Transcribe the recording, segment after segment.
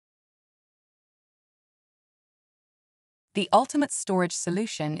The ultimate storage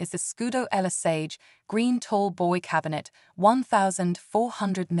solution is the Scudo Sage Green Tall Boy Cabinet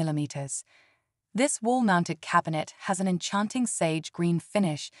 1400mm. This wall-mounted cabinet has an enchanting sage green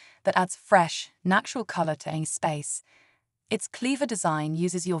finish that adds fresh, natural color to any space. Its cleaver design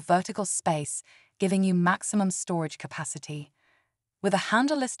uses your vertical space, giving you maximum storage capacity. With a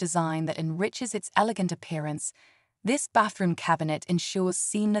handleless design that enriches its elegant appearance, this bathroom cabinet ensures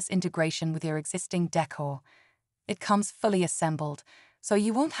seamless integration with your existing decor. It comes fully assembled, so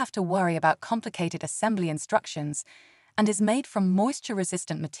you won't have to worry about complicated assembly instructions, and is made from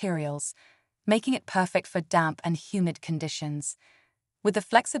moisture-resistant materials, making it perfect for damp and humid conditions. With the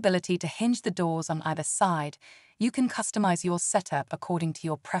flexibility to hinge the doors on either side, you can customize your setup according to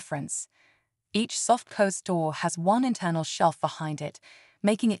your preference. Each soft-close door has one internal shelf behind it,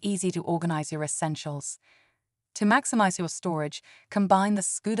 making it easy to organize your essentials. To maximize your storage, combine the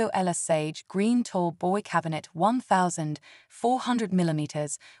Scudo Sage Green Tall Boy Cabinet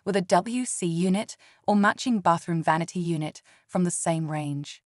 1400mm with a WC unit or matching bathroom vanity unit from the same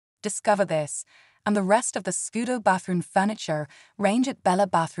range. Discover this and the rest of the Scudo bathroom furniture range at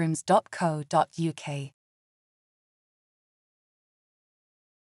bellabathrooms.co.uk.